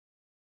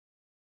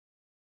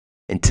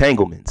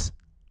Entanglements.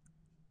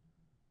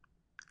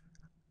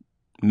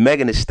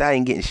 Megan Thee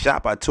Stallion getting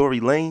shot by Tory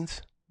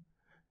Lanez.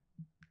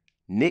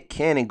 Nick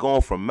Cannon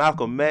going from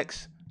Malcolm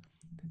X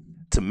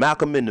to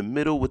Malcolm in the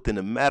Middle within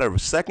a matter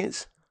of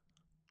seconds.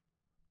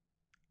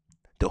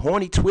 The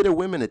horny Twitter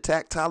women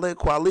attack Talib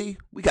Kweli.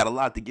 We got a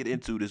lot to get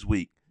into this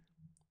week.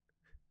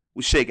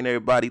 We're shaking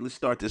everybody. Let's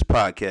start this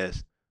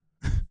podcast.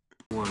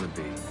 Want to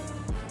be.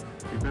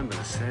 Remember,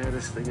 the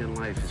saddest thing in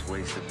life is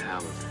wasted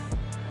talent.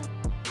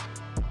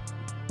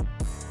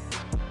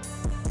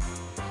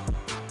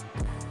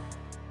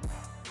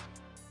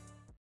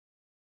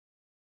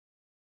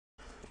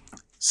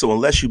 So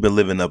unless you've been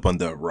living up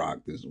under a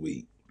rock this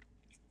week,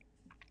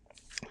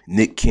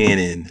 Nick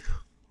Cannon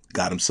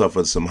got himself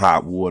in some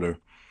hot water,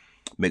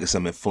 making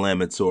some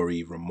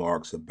inflammatory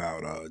remarks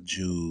about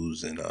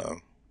Jews and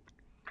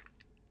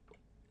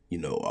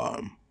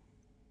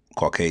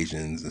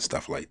Caucasians and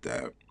stuff like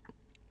that.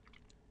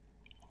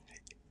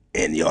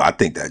 And I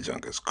think that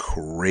junk is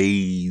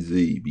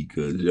crazy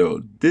because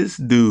this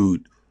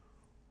dude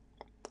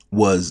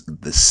was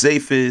the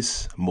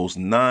safest, most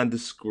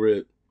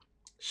nondescript,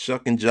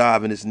 shucking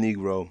jive in this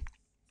Negro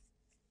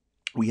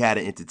we had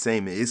in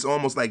entertainment. It's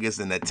almost like it's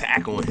an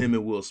attack on him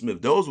and Will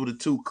Smith. Those were the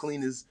two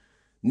cleanest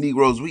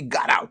Negroes we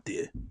got out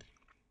there.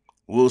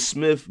 Will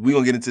Smith, we're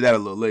going to get into that a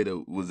little later,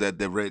 was at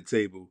the red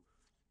table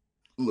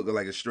looking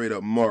like a straight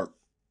up mark.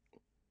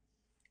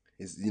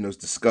 It's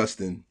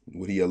disgusting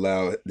what he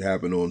allowed to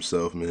happen to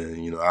himself, man. I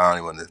don't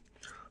even want to,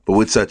 but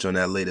we'll touch on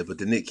that later. But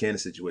the Nick Cannon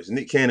situation.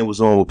 Nick Cannon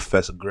was on with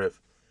Professor Griff,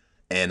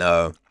 and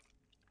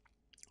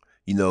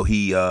he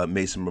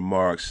made some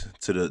remarks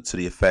to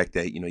the effect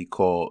that he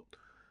called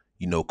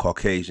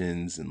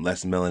Caucasians and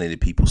less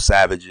melanated people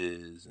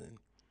savages, and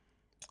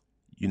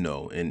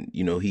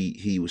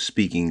he was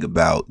speaking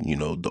about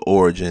the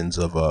origins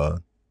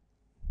of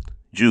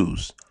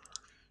Jews.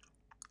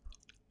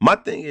 My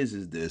thing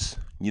is this,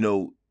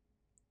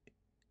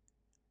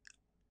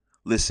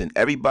 listen,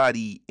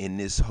 everybody in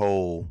this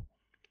whole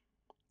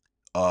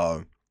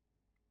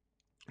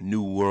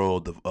new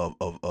world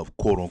of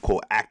quote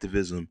unquote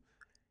activism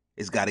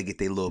has got to get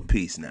their little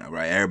piece now,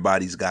 right?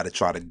 Everybody's got to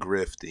try to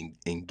grift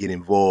and get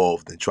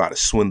involved and try to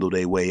swindle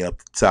their way up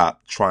the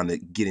top, trying to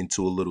get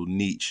into a little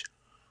niche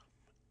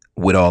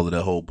with all of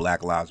the whole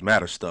Black Lives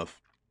Matter stuff.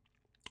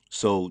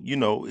 So,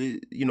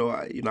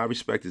 I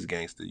respect this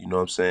gangster, you know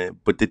what I'm saying?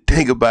 But the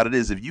thing about it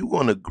is, if you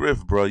gonna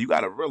grift, bro, you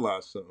got to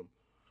realize something.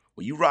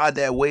 When you ride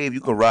that wave,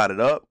 you can ride it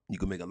up. You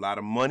can make a lot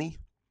of money.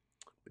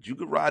 But you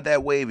can ride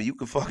that wave and you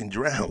can fucking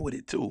drown with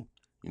it too.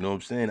 You know what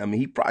I'm saying? I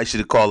mean, he probably should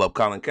have called up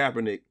Colin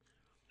Kaepernick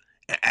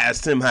and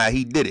asked him how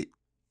he did it.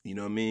 You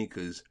know what I mean?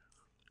 Because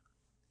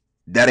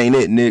that ain't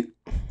it, Nick.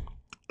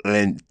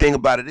 And thing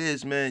about it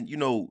is, man,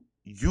 you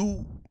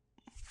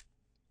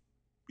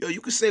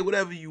can say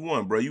whatever you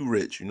want, bro. You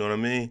rich, you know what I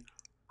mean?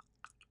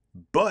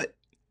 But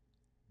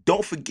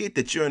don't forget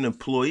that you're an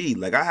employee.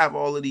 Like, I have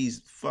all of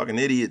these fucking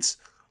idiots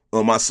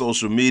on my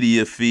social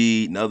media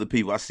feed and other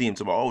people. I see him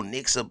talk about, oh,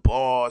 Nick's a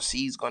boss.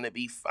 He's going to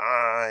be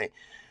fine.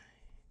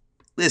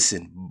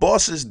 Listen,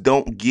 bosses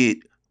don't get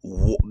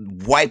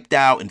wiped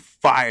out and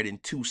fired in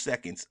 2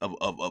 seconds of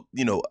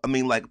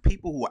like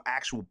people who are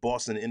actual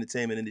bosses in the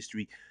entertainment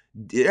industry.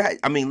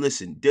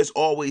 Listen, there's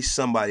always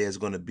somebody that's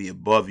going to be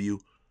above you.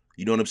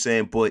 You know what I'm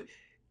saying? But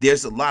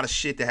there's a lot of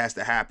shit that has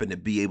to happen to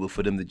be able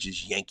for them to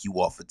just yank you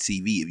off of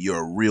TV if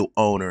you're a real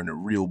owner and a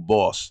real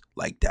boss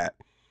like that.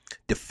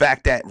 The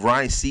fact that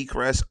Ryan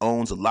Seacrest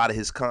owns a lot of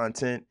his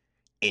content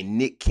and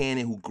Nick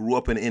Cannon, who grew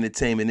up in the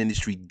entertainment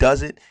industry,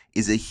 doesn't,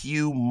 is a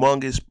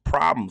humongous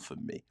problem for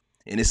me.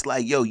 And it's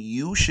like,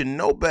 you should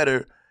know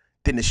better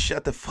than to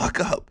shut the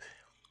fuck up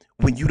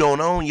when you don't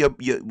own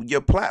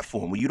your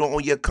platform, when you don't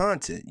own your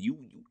content. You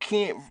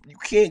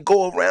can't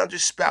go around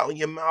just spouting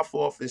your mouth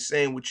off and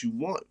saying what you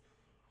want.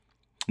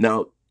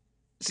 Now,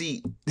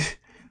 see,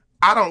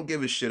 I don't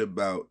give a shit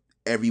about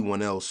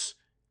everyone else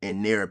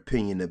and their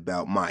opinion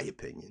about my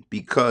opinion,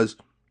 because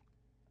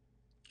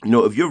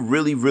if you're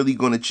really, really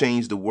going to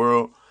change the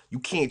world, you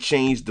can't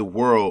change the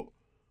world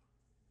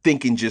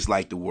thinking just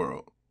like the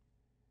world.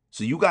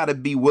 So you got to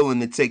be willing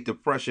to take the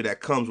pressure that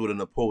comes with an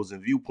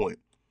opposing viewpoint.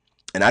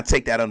 And I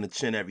take that on the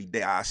chin every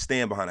day. I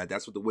stand behind that.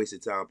 That's what the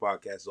Wasted Time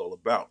podcast is all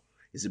about.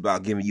 It's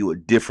about giving you a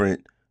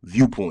different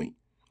viewpoint.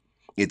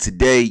 And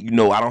today,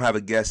 I don't have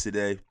a guest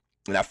today.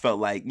 And I felt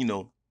like, I'm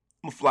going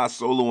to fly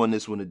solo on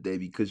this one today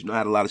because, I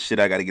had a lot of shit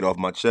I got to get off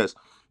my chest.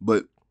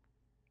 But,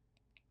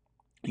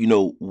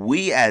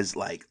 we as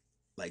like,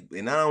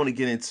 and I don't want to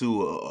get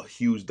into a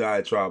huge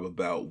diatribe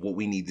about what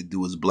we need to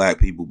do as black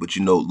people. But,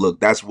 look,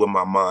 that's where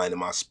my mind and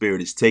my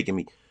spirit is taking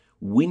me.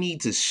 We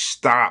need to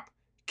stop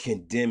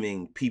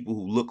condemning people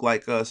who look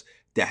like us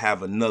that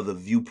have another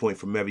viewpoint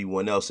from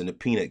everyone else in the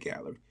peanut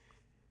gallery.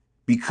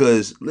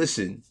 Because,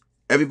 listen,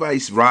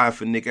 everybody's riding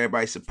for Nick.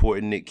 Everybody's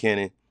supporting Nick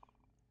Cannon.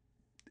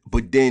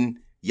 But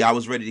then y'all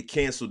was ready to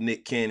cancel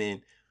Nick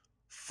Cannon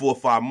 4 or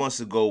 5 months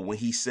ago when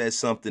he said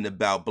something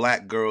about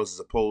black girls as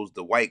opposed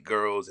to white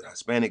girls and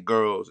Hispanic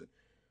girls.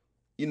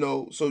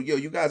 So yo,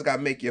 you guys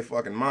gotta make your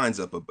fucking minds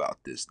up about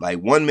this. Like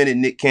 1 minute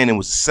Nick Cannon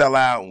was a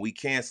sellout and we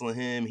canceling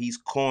him, he's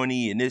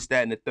corny and this,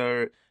 that, and the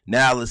third.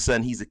 Now all of a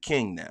sudden he's a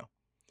king now.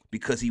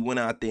 Because he went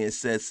out there and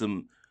said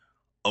some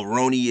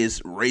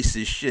erroneous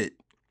racist shit.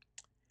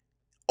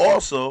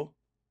 Also,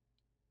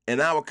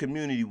 in our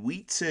community,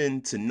 we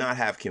tend to not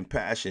have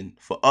compassion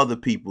for other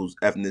people's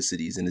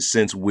ethnicities in the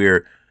sense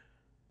where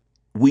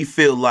we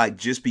feel like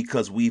just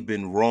because we've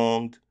been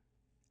wronged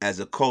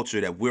as a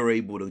culture that we're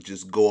able to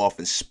just go off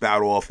and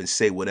spout off and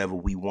say whatever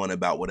we want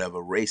about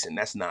whatever race, and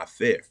that's not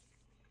fair.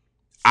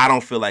 I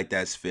don't feel like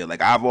that's fair.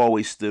 Like I've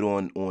always stood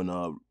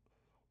on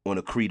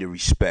a creed of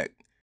respect.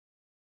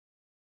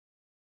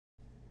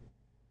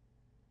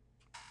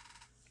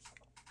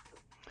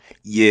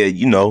 Yeah,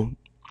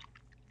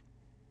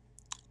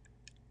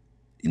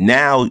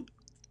 now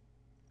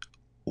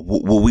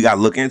what we got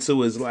to look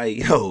into is like,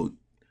 yo,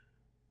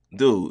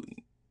 dude,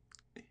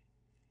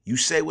 you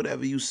say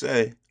whatever you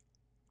say,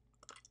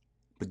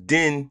 but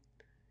then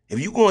if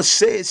you gonna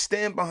say it,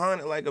 stand behind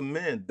it like a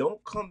man.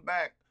 Don't come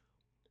back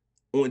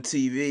on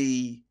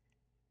TV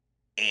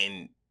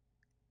and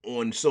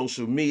on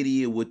social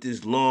media with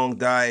this long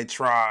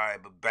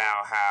diatribe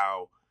about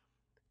how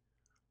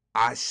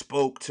I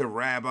spoke to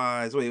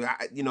rabbis. Wait,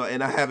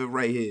 and I have it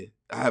right here.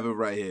 I have it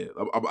right here.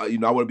 I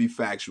want to be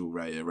factual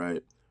right here,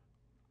 right?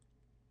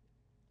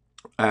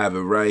 I have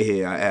it right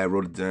here. I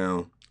wrote it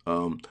down.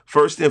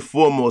 First and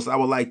foremost, I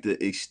would like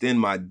to extend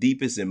my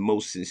deepest and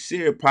most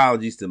sincere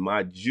apologies to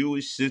my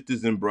Jewish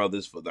sisters and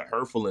brothers for the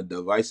hurtful and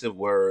divisive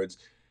words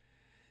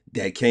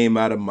that came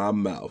out of my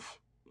mouth.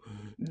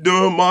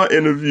 During my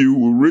interview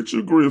with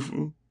Richard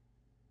Griffin,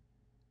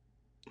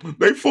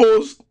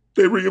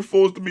 they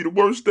reinforced to me the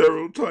worst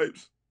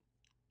stereotypes.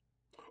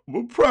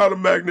 I'm proud of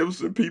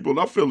magnificent people, and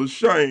I feel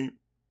ashamed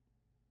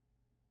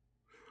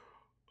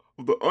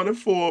of the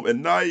uninformed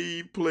and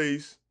naive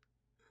place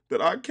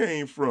that I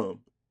came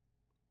from.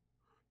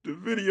 The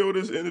video of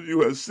this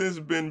interview has since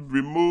been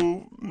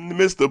removed.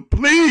 Mister,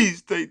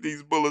 please take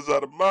these bullets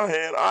out of my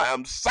hand. I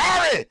am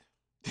sorry.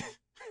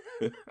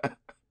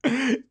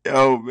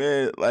 Yo,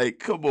 man, like,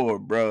 come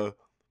on, bro.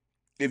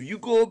 If you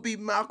gonna be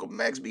Malcolm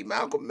X, be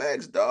Malcolm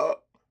X, dog.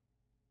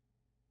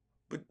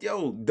 But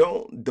yo,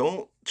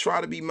 don't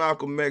try to be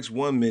Malcolm X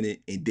 1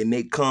 minute and then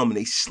they come and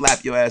they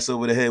slap your ass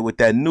over the head with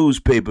that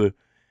newspaper.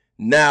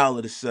 Now all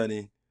of a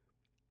sudden,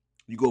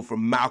 you go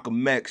from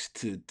Malcolm X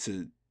to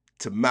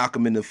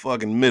Malcolm in the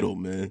fucking middle,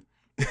 man.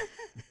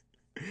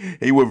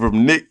 He went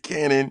from Nick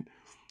Cannon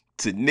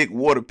to Nick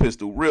Water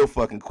Pistol real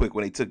fucking quick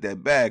when they took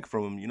that bag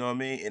from him. You know what I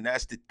mean? And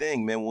that's the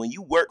thing, man. When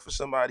you work for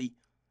somebody,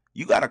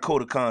 you got a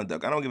code of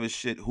conduct. I don't give a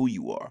shit who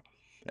you are.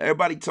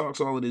 Everybody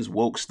talks all of this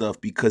woke stuff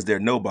because they're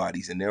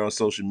nobodies and they're on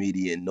social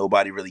media and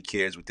nobody really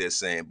cares what they're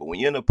saying. But when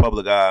you're in the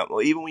public eye,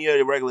 or even when you're at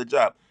a regular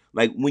job,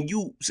 like when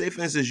you say,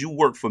 for instance, you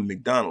work for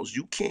McDonald's,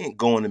 you can't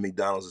go into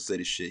McDonald's and say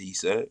the shit he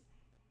said.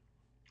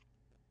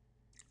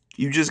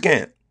 You just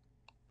can't.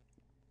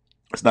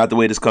 It's not the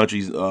way this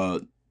country's it's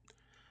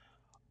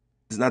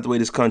not the way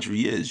this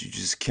country is. You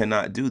just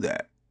cannot do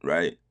that,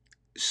 right?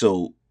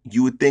 So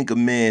you would think a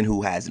man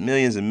who has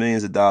millions and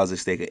millions of dollars at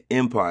stake, an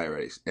empire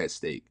at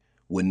stake,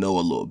 would know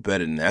a little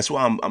better than that. That's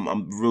why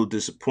I'm real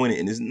disappointed,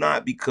 and it's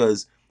not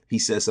because he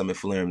said some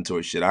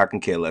inflammatory shit. I can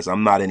care less.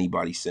 I'm not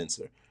anybody's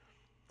censor.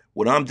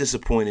 What I'm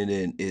disappointed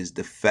in is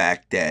the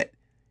fact that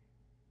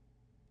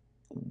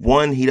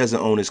one, he doesn't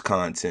own his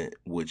content,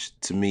 which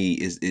to me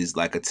is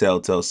like a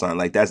telltale sign.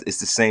 Like it's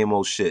the same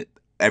old shit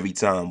every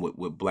time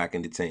with black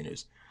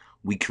entertainers.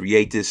 We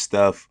create this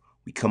stuff,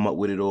 we come up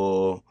with it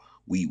all.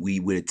 We're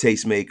the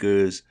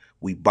tastemakers,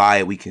 we buy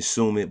it, we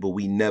consume it, but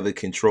we never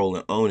control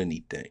and own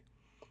anything.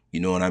 You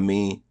know what I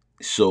mean?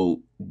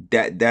 So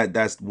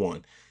that's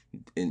one.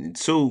 And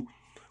two,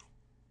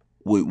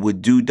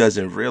 what dude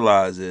doesn't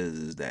realize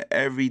is that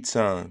every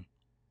time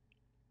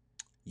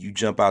you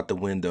jump out the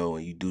window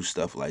and you do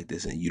stuff like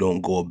this and you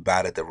don't go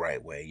about it the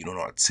right way, you don't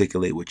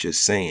articulate what you're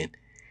saying,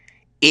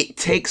 it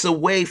takes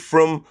away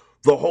from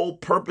the whole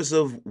purpose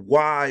of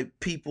why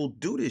people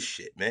do this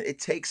shit, man. It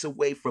takes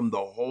away from the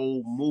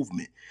whole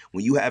movement.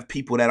 When you have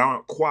people that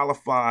aren't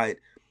qualified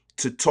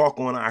to talk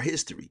on our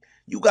history,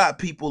 you got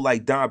people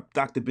like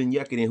Dr. Ben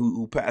Yekinen,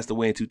 who passed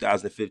away in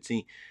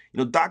 2015.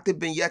 Dr.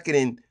 Ben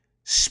Yekinen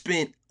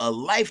spent a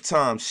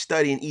lifetime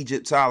studying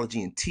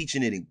Egyptology and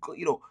teaching it, and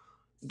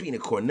being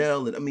at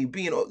Cornell, and I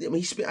think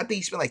he spent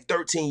like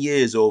 13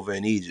 years over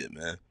in Egypt,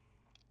 man.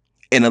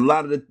 And a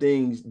lot of the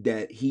things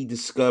that he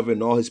discovered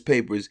in all his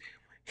papers,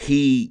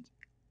 he,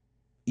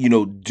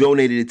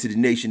 donated it to the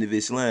Nation of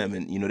Islam.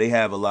 And, they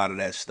have a lot of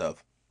that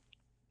stuff.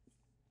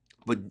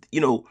 But,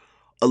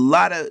 a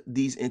lot of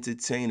these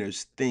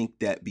entertainers think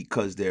that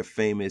because they're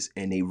famous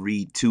and they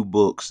read two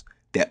books,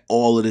 that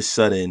all of a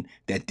sudden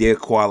that they're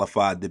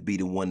qualified to be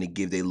the one to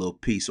give their little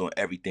piece on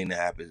everything that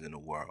happens in the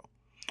world.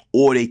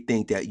 Or they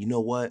think that, you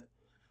know what?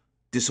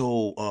 This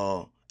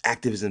whole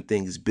activism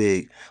thing is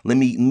big. Let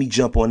me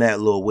jump on that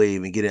little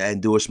wave and get an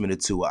endorsement or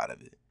two out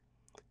of it.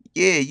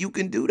 Yeah, you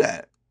can do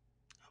that.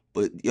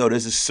 But yo,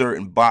 there's a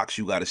certain box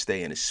you got to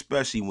stay in,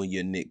 especially when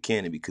you're Nick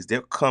Cannon, because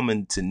they're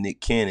coming to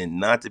Nick Cannon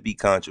not to be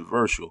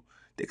controversial.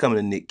 They're coming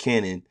to Nick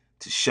Cannon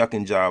to shuck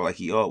and jive like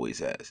he always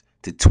has,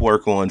 to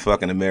twerk on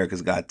fucking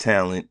America's Got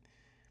Talent,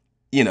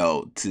 to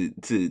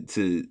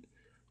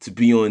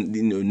be on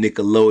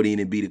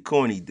Nickelodeon and be the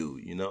corny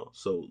dude,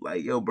 So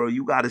like, yo, bro,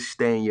 you got to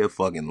stay in your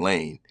fucking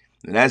lane.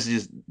 And that's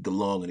just the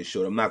long and the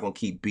short. I'm not gonna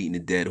keep beating the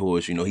dead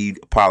horse. He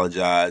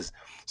apologized,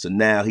 so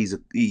now he's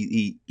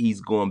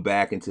going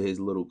back into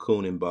his little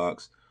cooning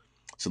box.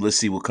 So let's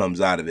see what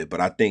comes out of it. But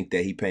I think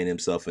that he painted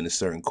himself in a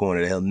certain corner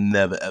that he'll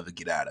never ever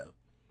get out of.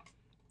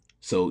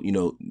 So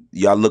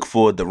y'all look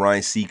forward to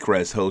Ryan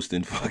Seacrest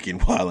hosting fucking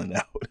Wildin'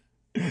 Out.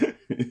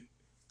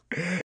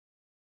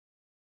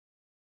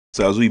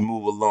 So as we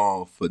move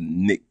along for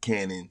Nick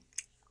Cannon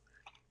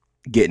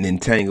getting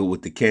entangled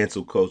with the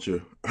cancel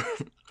culture,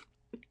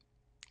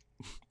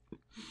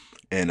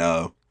 and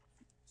I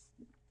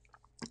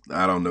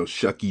don't know,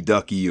 Shucky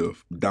Ducky or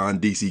Don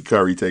DC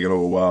Curry taking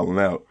over Wildin'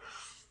 Out.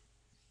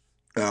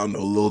 I don't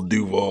know, Lil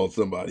Duval,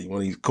 somebody,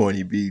 one of these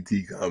corny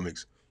BT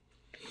comics.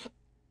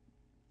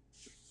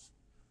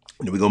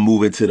 And we're gonna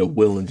move into the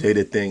Will and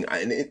Jada thing.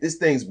 And this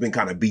thing's been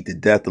kind of beat to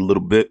death a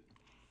little bit.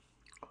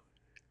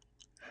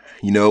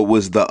 It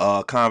was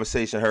the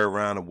conversation heard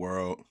around the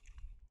world.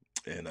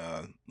 And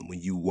when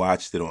you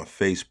watched it on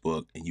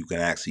Facebook and you can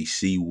actually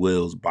see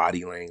Will's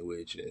body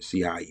language and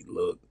see how he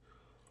looked,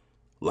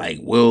 like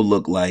Will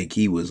looked like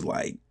he was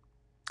like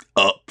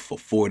up for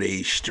 4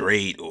 days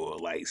straight, or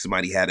like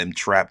somebody had him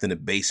trapped in a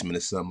basement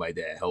or something like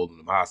that, holding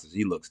him hostage.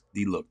 He looked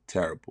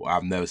terrible.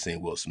 I've never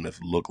seen Will Smith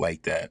look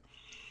like that.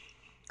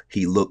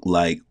 He looked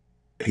like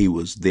he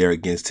was there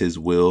against his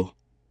will.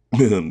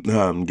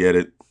 Get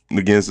it?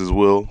 Against his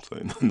will?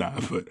 Nah,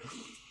 but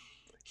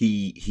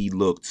he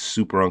looked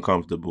super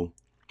uncomfortable,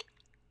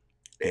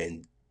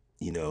 and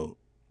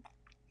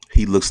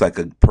he looks like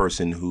a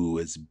person who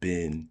has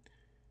been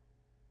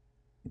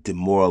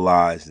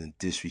demoralized and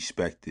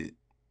disrespected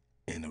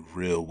in a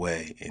real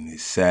way, and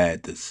it's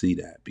sad to see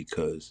that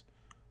because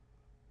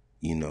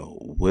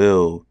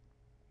Will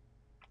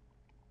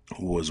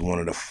was one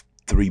of the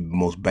three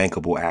most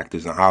bankable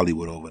actors in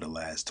Hollywood over the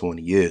last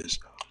 20 years.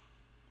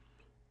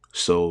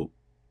 So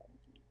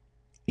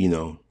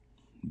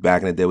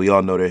back in the day, we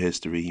all know their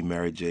history. He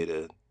married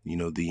Jada,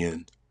 the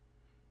end,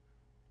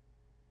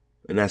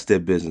 and that's their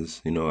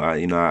business.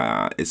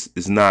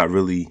 It's not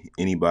really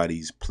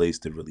anybody's place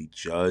to really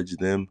judge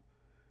them.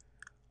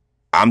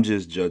 I'm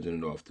just judging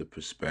it off the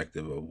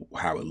perspective of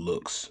how it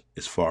looks,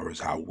 as far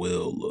as how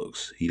Will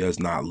looks. He does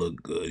not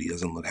look good. He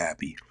doesn't look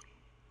happy,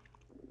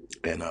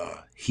 and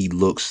he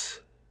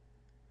looks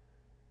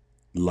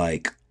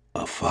like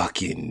a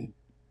fucking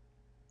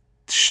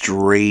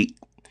straight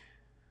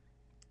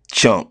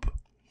chump,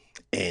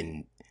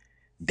 and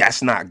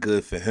that's not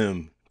good for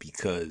him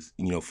because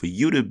for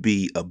you to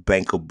be a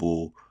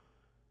bankable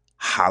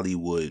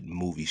Hollywood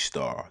movie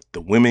star,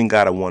 the women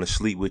gotta want to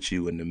sleep with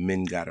you and the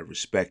men gotta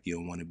respect you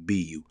and want to be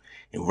you.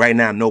 And right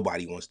now,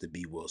 nobody wants to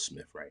be Will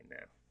Smith right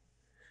now.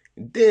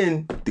 And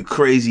then the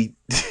crazy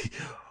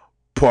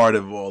part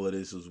of all of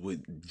this was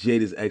with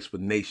Jada's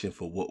explanation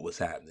for what was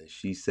happening.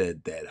 She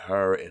said that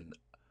her and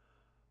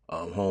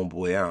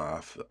homeboy, I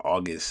don't know,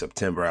 August,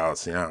 September, I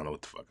don't know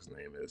what the fuck his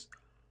name is,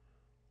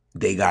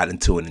 they got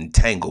into an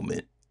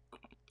entanglement.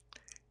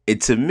 And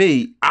to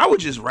me, I would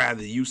just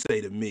rather you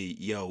say to me,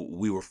 yo,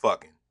 we were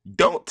fucking.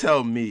 Don't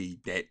tell me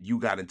that you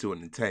got into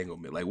an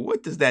entanglement. Like,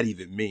 what does that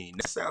even mean?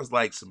 That sounds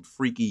like some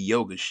freaky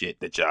yoga shit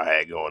that y'all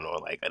had going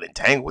on. Like an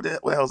entanglement?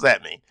 What the hell does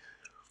that mean?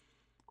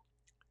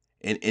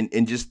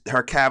 And just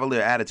her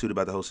cavalier attitude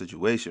about the whole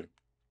situation.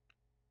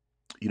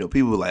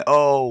 People were like,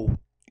 oh,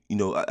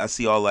 I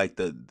see all like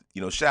the,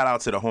 shout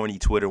out to the horny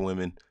Twitter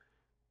women,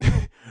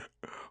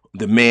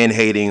 the man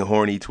hating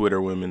horny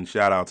Twitter women.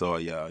 Shout out to all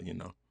y'all.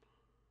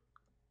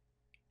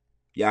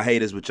 Y'all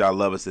hate us, but y'all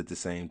love us at the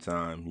same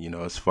time.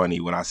 It's funny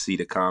when I see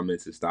the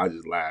comments and stuff, I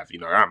just laugh.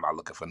 I'm not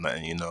looking for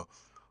nothing,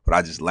 but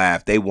I just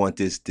laugh. They want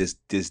this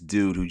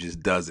dude who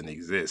just doesn't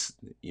exist.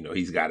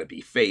 He's got to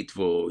be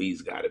faithful.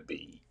 He's got to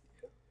be,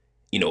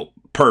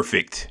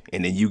 perfect.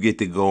 And then you get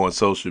to go on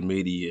social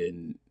media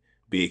and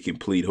be a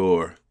complete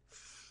whore.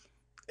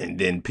 And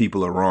then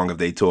people are wrong if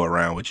they tour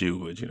around with you,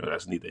 but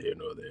that's neither here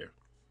nor there.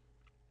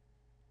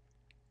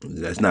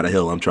 That's not a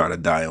hill I'm trying to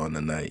die on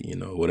tonight.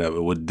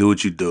 Whatever. Do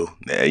what you do.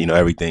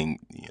 Everything.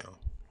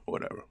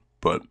 Whatever.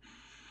 But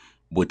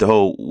with the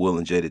whole Will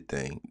and Jada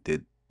thing,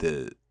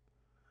 the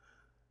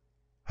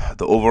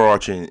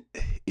overarching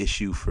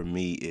issue for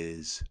me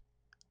is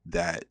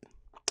that,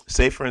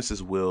 say for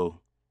instance,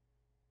 Will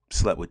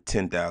slept with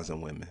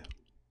 10,000 women.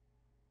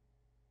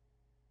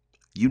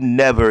 You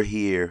never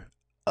hear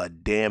a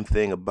damn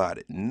thing about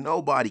it.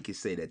 Nobody can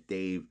say that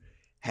they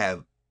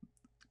have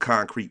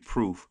concrete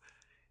proof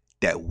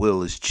that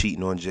Will is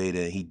cheating on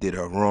Jada and he did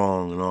her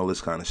wrong and all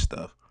this kind of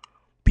stuff,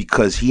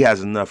 because he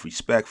has enough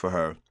respect for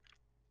her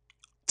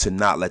to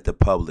not let the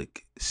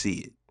public see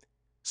it.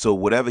 So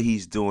whatever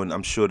he's doing,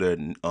 I'm sure there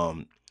are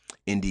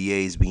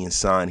NDAs being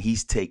signed.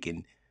 He's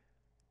taking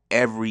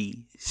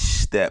every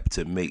step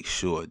to make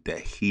sure that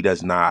he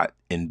does not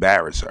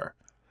embarrass her.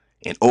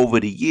 And over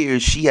the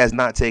years, she has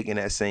not taken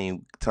that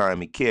same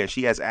time and care.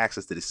 She has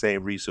access to the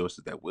same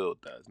resources that Will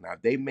does. Now,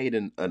 if they made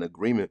an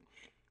agreement,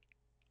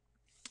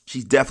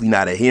 she's definitely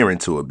not adhering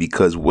to it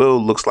because Will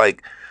looks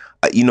like,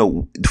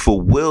 for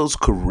Will's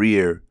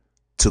career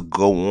to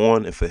go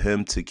on and for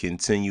him to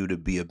continue to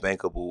be a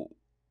bankable,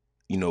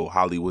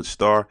 Hollywood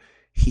star,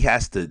 he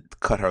has to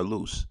cut her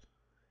loose.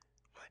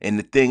 And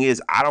the thing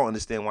is, I don't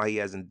understand why he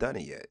hasn't done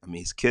it yet. I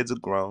mean, his kids are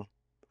grown.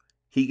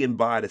 He can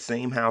buy the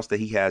same house that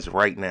he has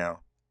right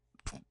now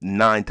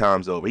 9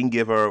 times over. He can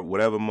give her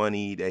whatever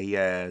money that he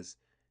has,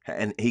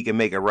 and he can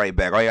make it right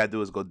back. All you gotta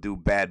do is go do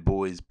Bad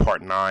Boys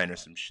Part 9 or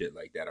some shit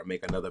like that, or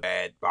make another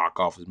bad box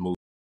office movie.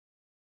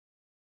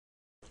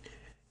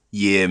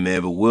 Yeah,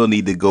 man, but we'll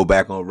need to go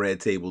back on Red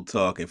Table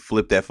Talk and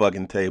flip that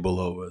fucking table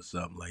over or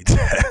something like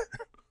that.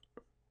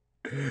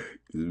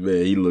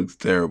 Man, he looks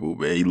terrible,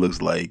 man. He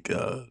looks like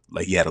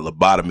he had a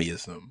lobotomy or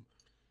something.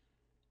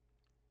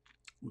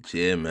 But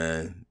yeah,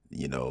 man.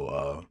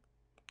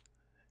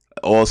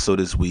 Also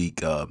this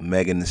week,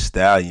 Megan Thee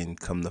Stallion,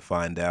 come to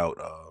find out,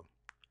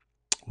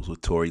 was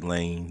with Tory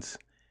Lanez,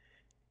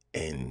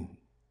 and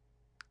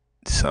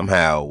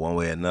somehow, one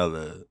way or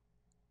another,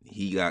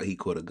 he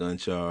caught a gun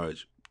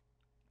charge,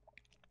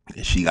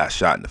 and she got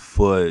shot in the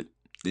foot.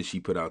 Then she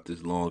put out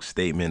this long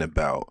statement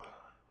about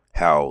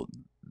how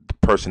the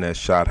person that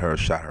shot her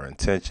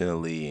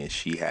intentionally, and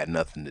she had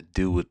nothing to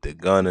do with the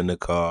gun in the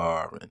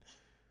car, and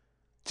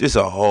just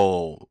a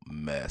whole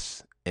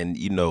mess. And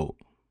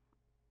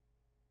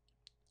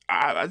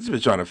I just been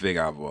trying to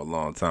figure out for a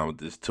long time with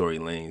this Tory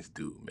Lanez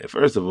dude, man.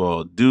 First of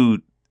all,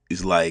 dude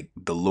is like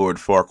the Lord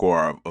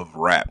Farquhar of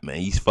rap, man.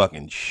 He's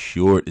fucking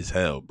short as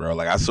hell, bro.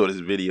 Like I saw this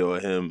video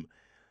of him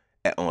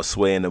on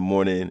Sway in the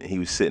morning. He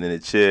was sitting in a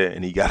chair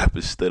and he got up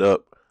and stood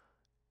up.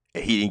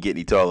 And he didn't get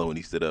any taller when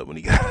he stood up when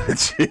he got out of the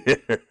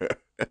chair.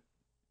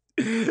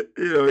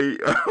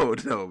 I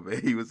don't know,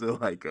 man. He was in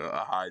like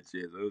a high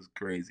chair. So it was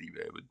crazy,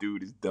 man. But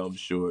dude is dumb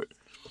short.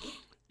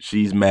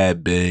 She's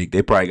mad big.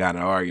 They probably got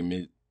in an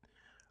argument.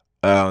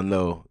 I don't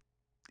know.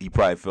 He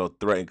probably felt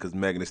threatened because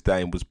Megan Thee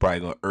Stallion was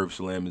probably gonna earth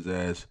slam his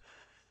ass.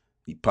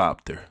 He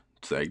popped her.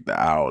 It's like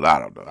I don't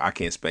know. I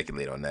can't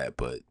speculate on that,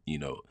 but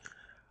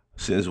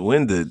since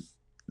when I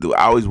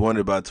always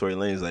wondered about Tory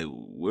Lanez, like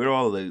where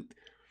all the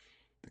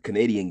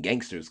Canadian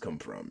gangsters come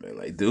from, man?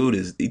 Like,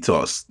 dude he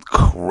talks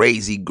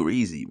crazy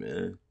greasy,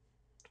 man,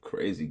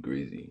 crazy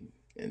greasy,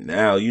 and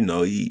now he in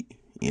a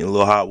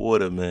little hot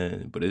water,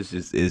 man. But it's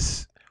just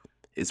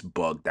it's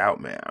bugged out,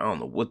 man. I don't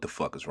know what the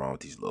fuck is wrong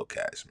with these little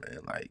cats, man.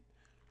 Like.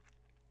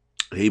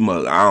 I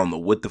don't know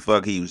what the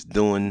fuck he was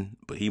doing,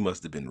 but he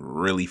must have been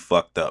really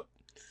fucked up.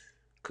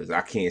 Cause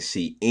I can't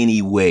see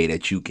any way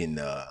that you can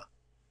have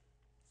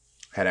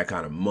that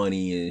kind of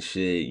money and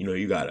shit.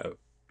 You got a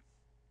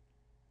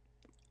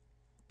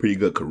pretty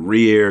good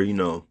career,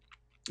 you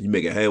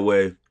make a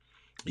headway,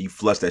 you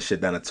flush that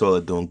shit down the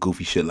toilet doing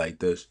goofy shit like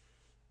this.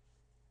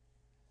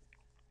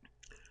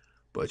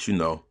 But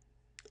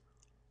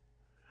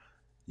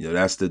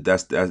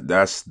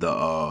that's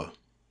the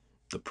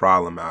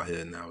problem out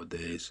here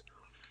nowadays.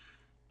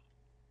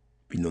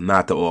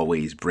 Not to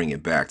always bring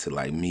it back to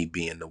like me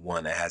being the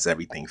one that has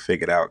everything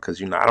figured out.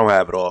 Cause I don't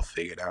have it all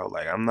figured out.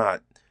 Like I'm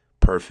not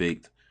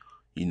perfect.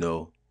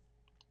 Look,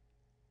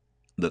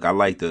 I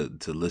like to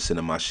listen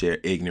to my share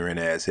ignorant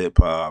ass hip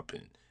hop,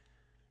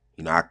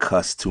 and I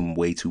cuss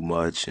way too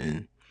much,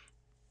 and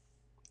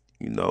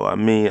I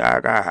mean I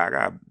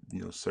got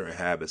certain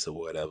habits or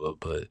whatever,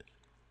 but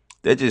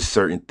there's just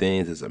certain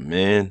things as a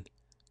man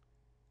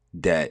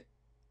that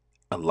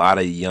a lot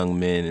of young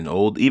men and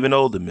even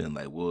older men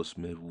like Will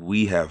Smith,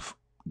 we have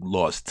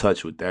lost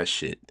touch with that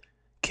shit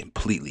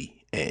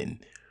completely,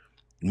 and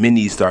men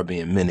need to start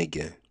being men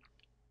again.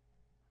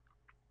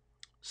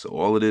 So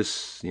all of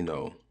this,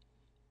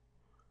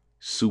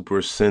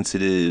 super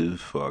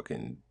sensitive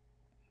fucking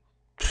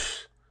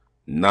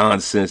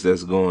nonsense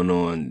that's going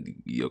on,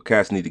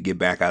 cats need to get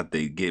back out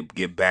there,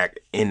 get back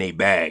in a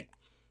bag.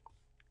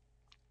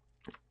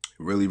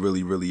 Really,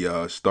 really,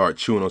 really start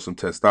chewing on some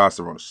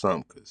testosterone or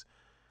something, cause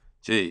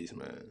jeez,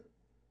 man.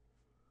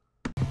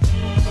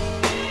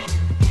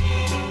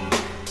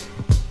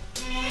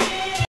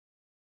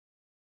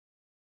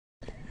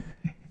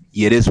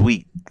 Yeah, this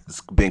week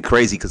it's been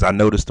crazy because I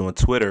noticed on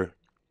Twitter,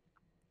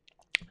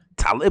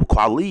 Talib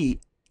Kweli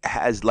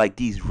has like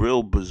these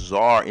real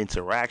bizarre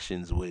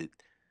interactions with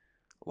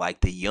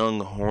like the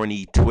young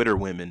horny Twitter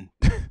women.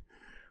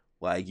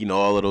 Like,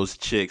 all of those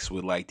chicks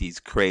with like these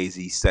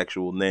crazy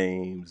sexual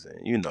names,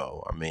 and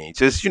I mean,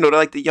 just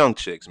like the young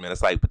chicks, man.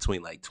 It's like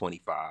between like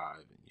 25,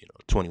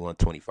 21,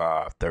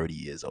 25, 30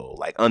 years old,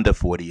 like under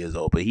 40 years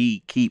old, but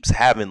he keeps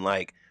having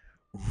like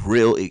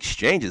real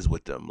exchanges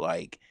with them.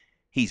 Like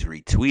he's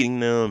retweeting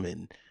them,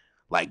 and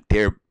like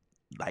they're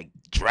like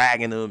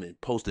dragging him and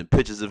posting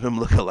pictures of him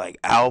looking like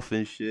Alf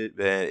and shit,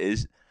 man.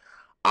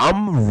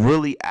 I'm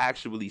really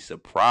actually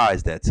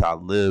surprised that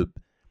Talib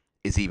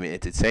is even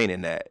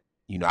entertaining that.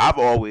 I've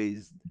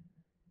always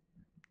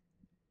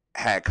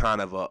had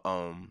kind of a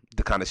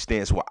the kind of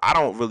stance where I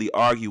don't really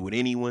argue with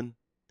anyone,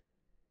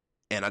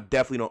 and I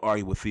definitely don't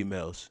argue with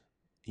females.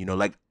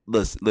 Like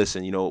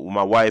listen, with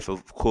my wife,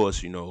 of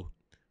course,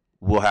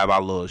 we'll have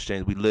our little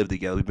exchange. We live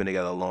together. We've been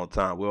together a long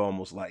time. We're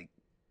almost like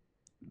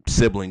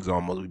siblings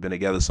almost. We've been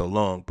together so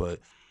long, but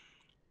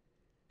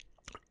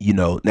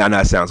now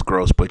that sounds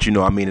gross, but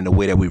I mean in the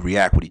way that we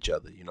react with each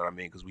other, you know what I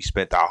mean? Because we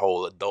spent our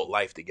whole adult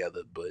life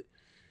together, but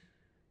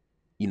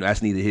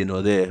that's neither here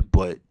nor there.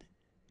 But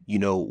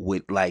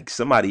with like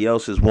somebody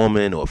else's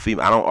woman or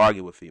female, I don't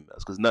argue with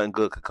females because nothing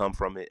good could come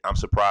from it. I'm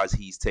surprised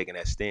he's taking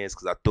that stance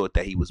because I thought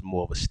that he was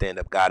more of a stand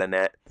up guy than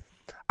that.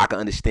 I can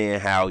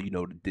understand how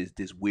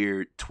this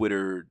weird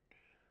Twitter,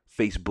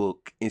 Facebook,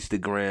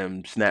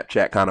 Instagram,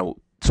 Snapchat kind of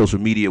social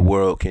media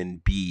world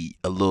can be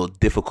a little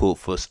difficult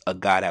for a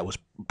guy that was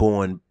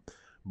born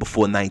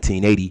before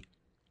 1980.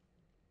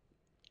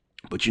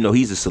 But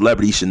he's a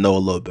celebrity. He should know a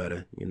little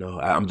better.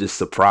 I'm just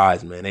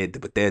surprised, man.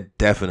 But they're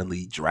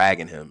definitely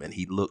dragging him, and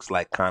he looks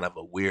like kind of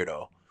a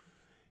weirdo.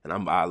 And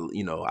I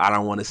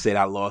don't want to say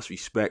that I lost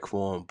respect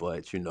for him,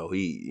 but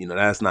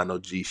that's not no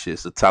G shit.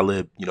 So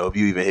Talib, if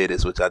you even hear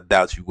this, which I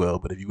doubt you will,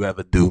 but if you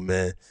ever do,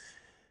 man,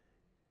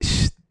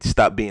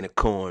 stop being a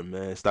corn,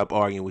 man. Stop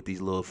arguing with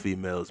these little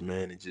females,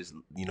 man, and just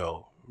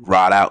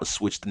ride out and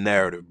switch the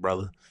narrative,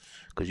 brother,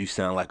 because you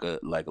sound like a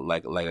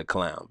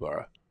clown,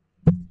 bro.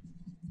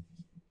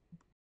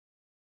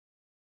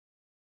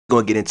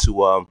 Gonna get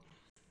into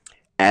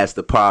as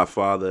the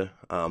Podfather.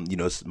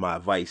 It's my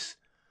advice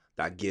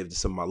that I give to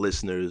some of my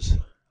listeners.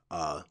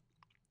 Uh,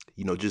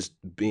 just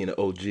being an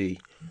OG.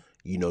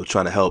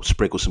 Trying to help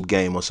sprinkle some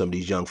game on some of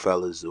these young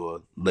fellas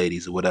or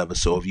ladies or whatever.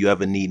 So if you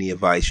ever need any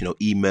advice,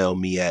 email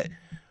me at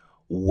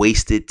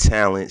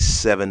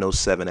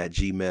wastedtalent707 at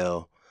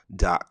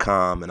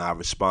gmail.com and I'll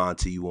respond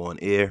to you on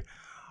air.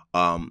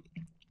 Um,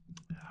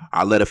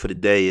 our letter for the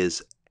day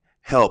is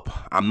help.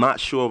 I'm not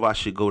sure if I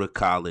should go to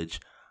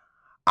college.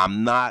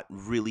 I'm not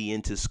really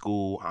into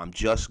school. I'm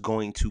just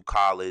going to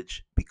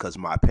college because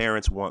my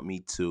parents want me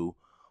to,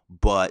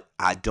 but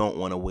I don't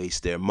want to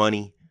waste their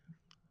money.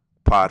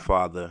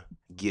 Podfather,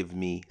 give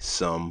me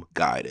some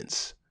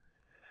guidance.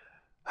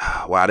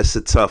 Wow, this is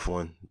a tough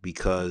one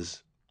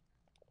because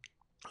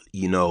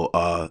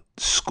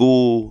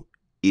school,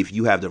 if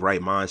you have the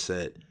right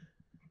mindset,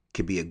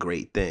 could be a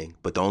great thing.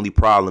 But the only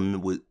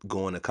problem with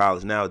going to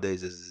college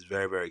nowadays is it's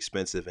very, very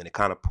expensive, and it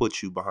kind of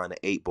puts you behind the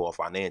eight ball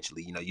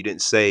financially. You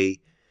didn't say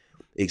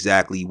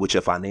exactly what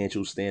your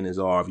financial standards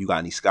are, if you got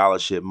any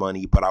scholarship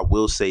money, but I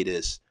will say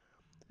this: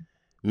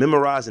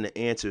 memorizing the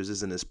answers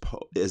isn't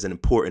as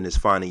important as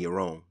finding your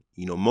own.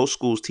 Most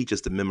schools teach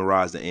us to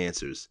memorize the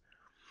answers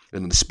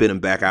and to spit them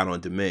back out on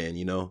demand.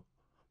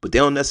 But they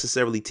don't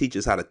necessarily teach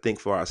us how to think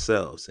for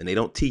ourselves, and they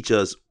don't teach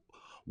us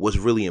what's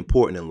really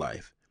important in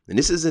life. And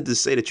this isn't to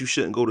say that you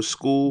shouldn't go to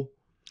school.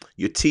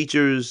 Your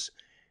teachers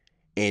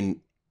and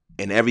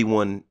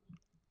everyone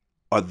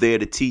are there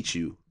to teach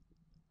you.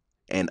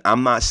 And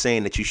I'm not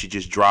saying that you should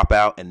just drop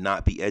out and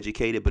not be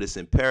educated, but it's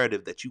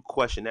imperative that you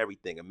question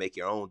everything and make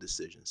your own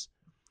decisions.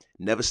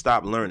 Never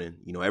stop learning.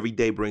 Every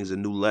day brings a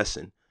new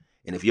lesson.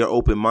 And if you're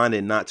open minded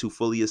and not too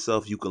full of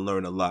yourself, you can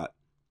learn a lot.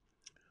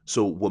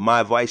 So what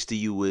my advice to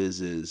you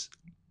is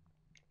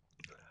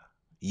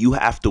you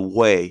have to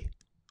weigh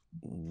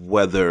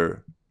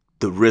whether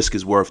the risk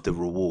is worth the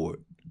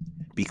reward.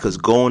 Because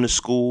going to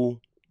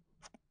school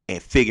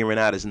and figuring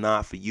out it's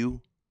not for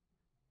you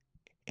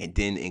and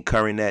then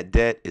incurring that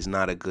debt is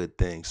not a good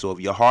thing. So if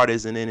your heart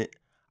isn't in it,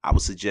 I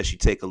would suggest you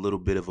take a little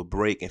bit of a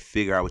break and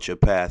figure out what your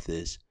path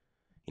is.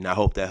 I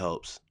hope that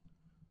helps.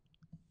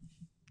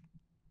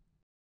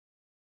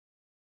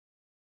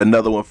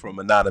 Another one from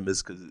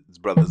Anonymous because his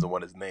brother doesn't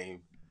want his name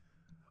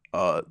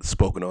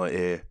spoken on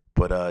air.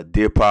 But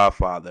dear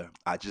Podfather,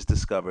 I just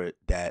discovered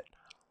that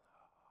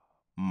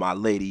my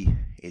lady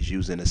is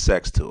using a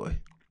sex toy.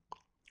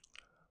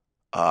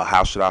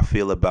 How should I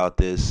feel about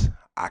this?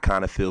 I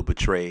kind of feel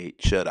betrayed.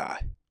 Should I?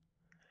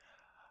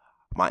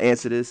 My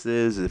answer to this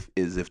is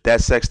if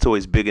that sex toy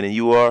is bigger than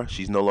you are,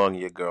 she's no longer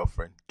your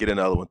girlfriend. Get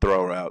another one,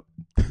 throw her out.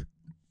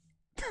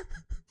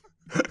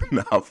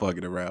 Nah, I'm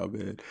fucking around,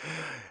 man.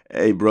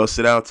 Hey, bro,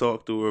 sit down,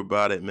 talk to her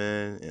about it,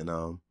 man. And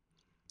I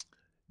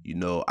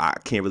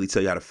can't really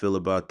tell you how to feel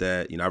about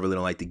that. I really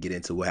don't like to get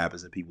into what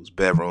happens in people's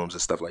bedrooms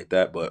and stuff like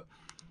that. But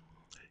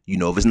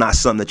if it's not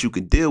something that you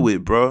can deal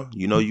with, bro,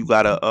 you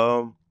gotta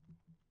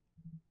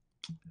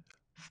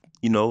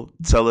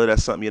tell her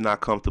that's something you're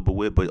not comfortable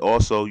with. But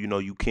also,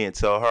 you can't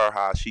tell her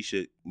how she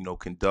should,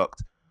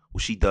 conduct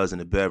what she does in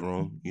the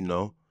bedroom.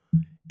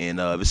 And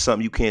if it's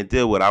something you can't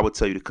deal with, I would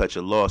tell you to cut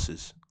your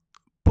losses.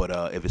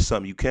 But if it's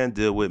something you can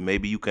deal with,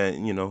 maybe you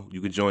can,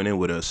 you can join in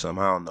with her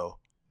somehow. I don't know.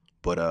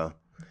 But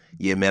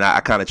yeah, man, I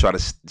kind of try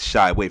to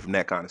shy away from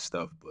that kind of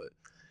stuff. But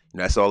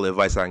that's all the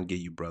advice I can give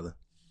you, brother.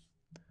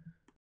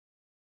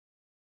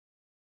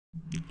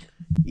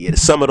 Yeah, to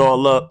sum it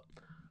all up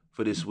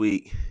for this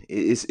week,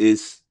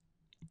 it's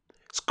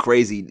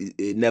crazy.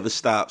 It never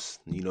stops.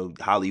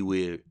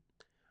 Hollywood,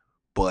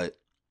 but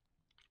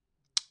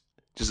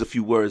Just a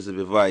few words of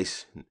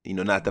advice.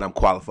 Not that I'm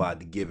qualified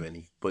to give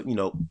any, but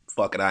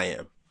fuck it, I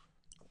am.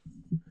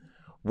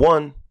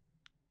 One,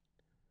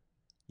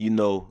 you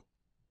know,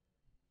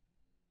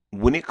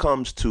 when it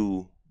comes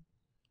to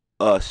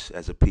us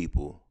as a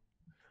people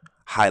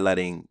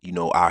highlighting,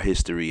 our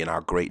history and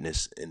our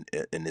greatness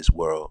in this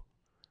world,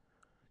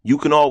 you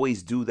can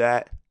always do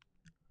that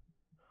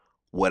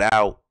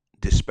without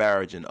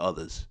disparaging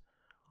others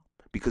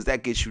because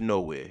that gets you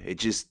nowhere. It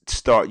just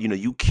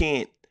you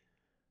can't,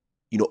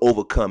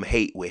 overcome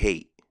hate with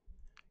hate.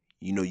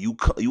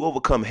 You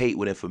overcome hate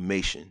with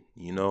information,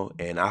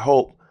 and I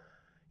hope,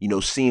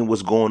 seeing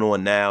what's going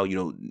on now,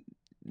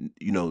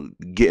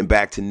 getting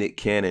back to Nick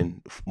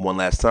Cannon one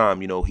last time,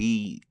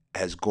 he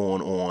has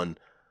gone on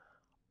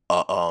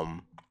a,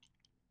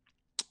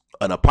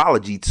 an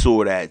apology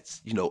tour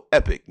that's,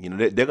 epic.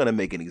 They're going to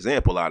make an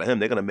example out of him.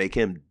 They're going to make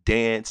him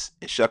dance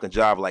and shuck and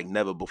jive like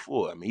never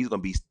before. I mean, he's going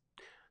to be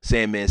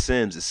Sandman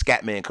Sims and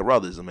Scatman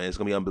Carruthers. I mean, it's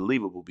going to be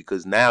unbelievable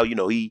because now,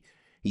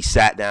 he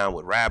sat down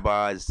with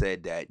rabbis,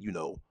 said that,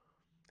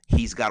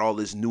 he's got all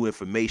this new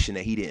information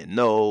that he didn't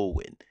know.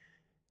 And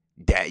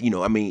that,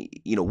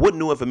 what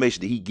new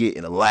information did he get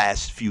in the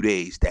last few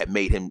days that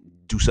made him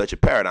do such a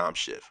paradigm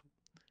shift?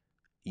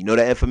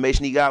 That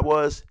information he got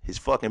was his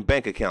fucking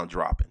bank account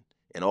dropping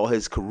and all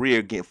his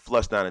career getting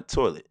flushed down the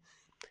toilet.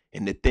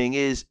 And the thing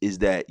is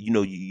that,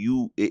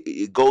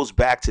 it goes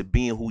back to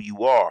being who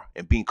you are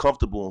and being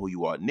comfortable in who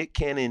you are. Nick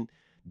Cannon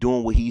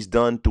doing what he's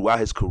done throughout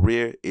his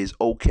career is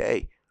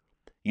okay.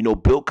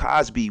 Bill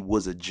Cosby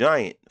was a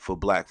giant for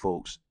black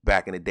folks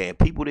back in the day, and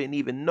people didn't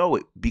even know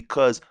it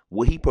because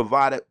what he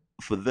provided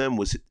for them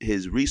was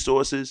his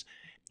resources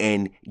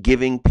and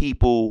giving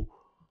people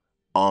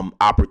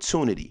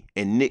opportunity.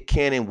 And Nick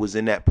Cannon was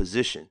in that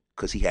position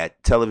because he had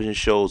television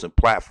shows and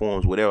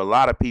platforms where there are a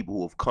lot of people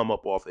who have come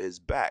up off of his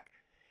back.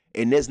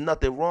 And there's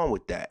nothing wrong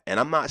with that. And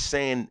I'm not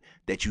saying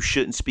that you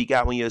shouldn't speak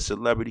out when you're a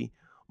celebrity,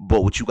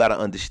 but what you got to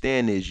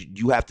understand is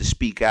you have to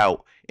speak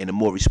out in a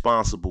more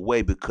responsible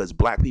way because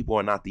black people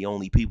are not the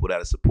only people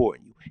that are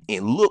supporting you.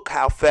 And look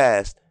how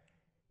fast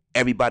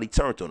everybody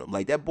turned on him.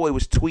 Like that boy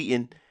was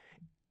tweeting,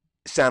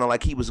 sounding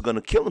like he was going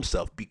to kill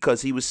himself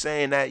because he was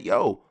saying that,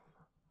 yo,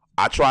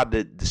 I tried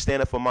to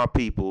stand up for my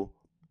people,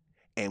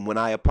 and when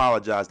I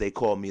apologized, they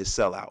called me a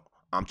sellout.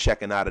 I'm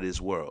checking out of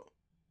this world.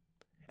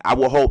 I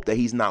will hope that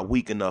he's not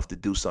weak enough to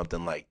do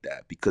something like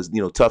that because,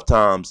 tough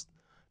times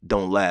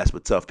don't last,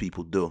 but tough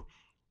people do.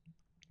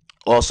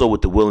 Also,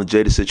 with the Will and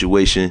Jada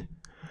situation,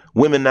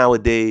 women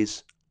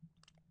nowadays,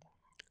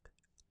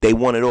 they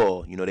want it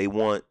all. They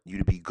want you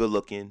to be good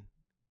looking.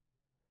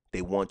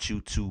 They want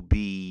you to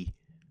be,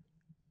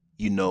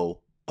 a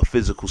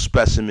physical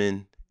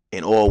specimen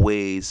in all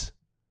ways.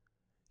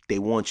 They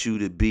want you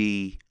to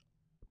be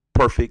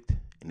perfect,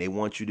 and they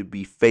want you to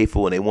be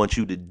faithful, and they want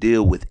you to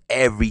deal with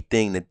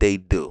everything that they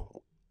do.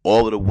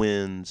 All of the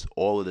wins,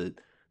 all of the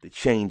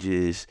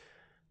changes,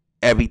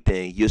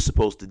 everything. You're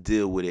supposed to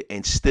deal with it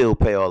and still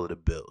pay all of the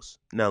bills.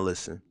 Now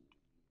listen,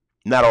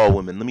 not all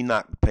women. Let me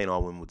not paint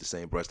all women with the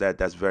same brush.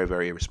 That's very,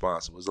 very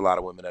irresponsible. There's a lot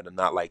of women that are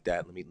not like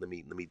that. Let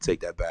me take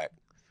that back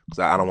because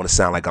I don't want to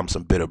sound like I'm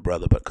some bitter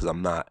brother, but because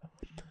I'm not.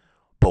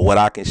 But what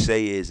I can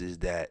say is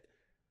that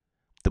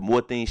the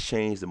more things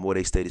change, the more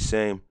they stay the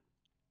same.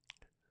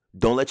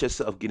 Don't let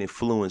yourself get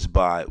influenced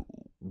by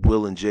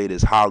Will and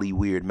Jada's Holly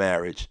weird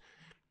marriage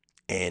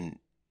and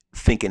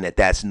thinking that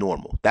that's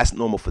normal. That's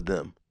normal for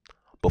them.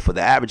 But for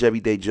the average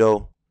everyday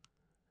Joe,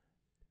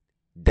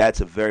 that's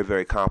a very,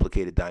 very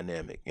complicated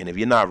dynamic. And if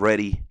you're not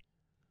ready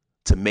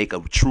to make a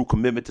true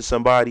commitment to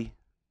somebody,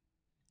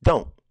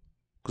 don't.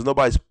 Because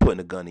nobody's putting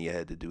a gun in your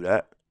head to do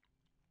that.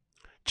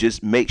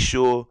 Just make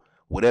sure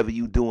whatever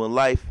you do in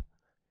life,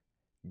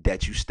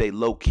 that you stay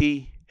low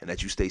key and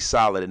that you stay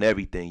solid in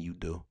everything you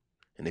do.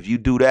 And if you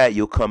do that,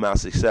 you'll come out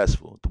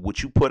successful.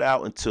 What you put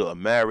out into a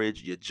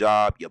marriage, your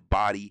job, your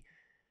body,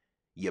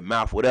 your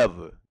mouth,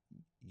 whatever,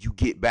 you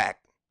get back.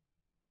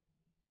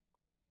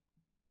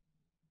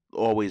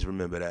 Always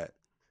remember that.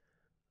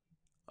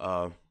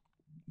 But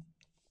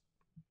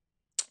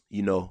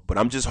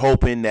I'm just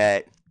hoping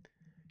that,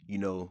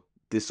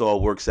 this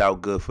all works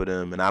out good for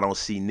them. And I don't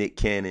see Nick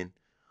Cannon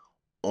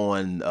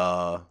on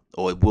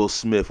or Will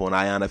Smith on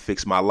Ayanna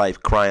Fix My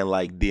Life crying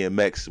like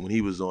DMX when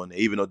he was on there.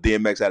 Even though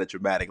DMX had a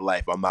traumatic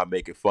life, I'm not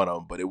making fun of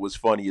him, but it was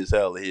funny as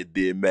hell to hear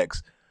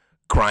DMX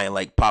crying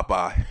like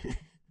Popeye.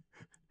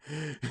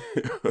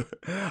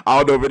 I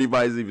don't know if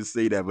anybody's even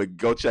seen that, but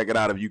go check it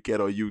out if you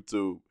can on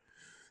YouTube.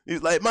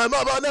 He's like, my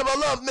mama never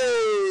loved me.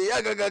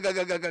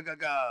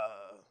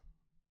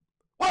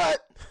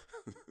 What?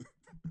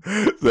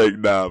 It's like,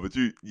 nah, but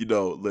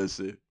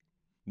listen.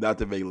 Not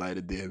to make light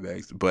of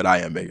DMX, but I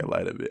am making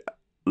light of it.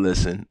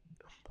 Listen,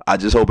 I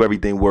just hope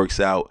everything works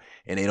out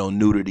and they don't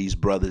neuter these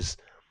brothers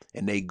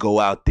and they go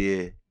out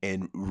there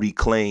and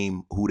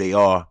reclaim who they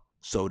are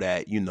so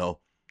that, Talent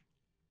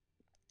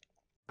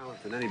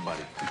than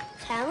anybody.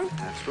 Talent?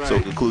 That's right. So,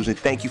 in conclusion,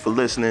 thank you for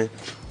listening.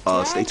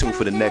 Stay tuned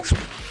for the next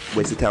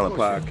Wasted Talent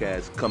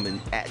podcast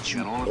coming at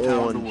you Got all the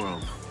talent in the on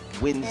world.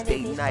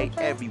 Wednesday night,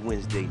 every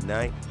Wednesday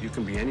night. You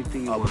can be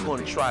anything you We're want going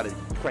to to be. try to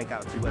crank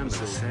out 2 Remember,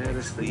 the episodes saddest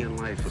next thing week. in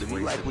life But is if you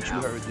like wasted what you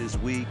talent. heard this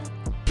week,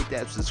 hit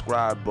that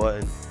subscribe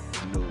button.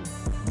 You know,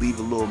 leave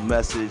a little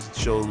message,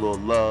 show a little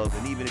love,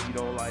 and even if you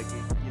don't like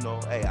it, you know,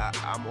 hey,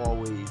 I'm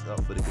always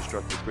up for the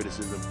constructive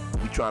criticism.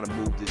 We trying to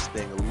move this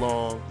thing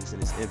along. It's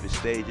in its infant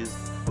stages,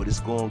 but it's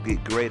going to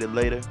get greater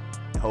later.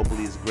 And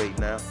hopefully, it's great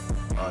now.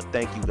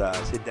 Thank you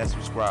guys. Hit that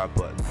subscribe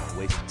button.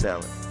 Wasted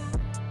talent.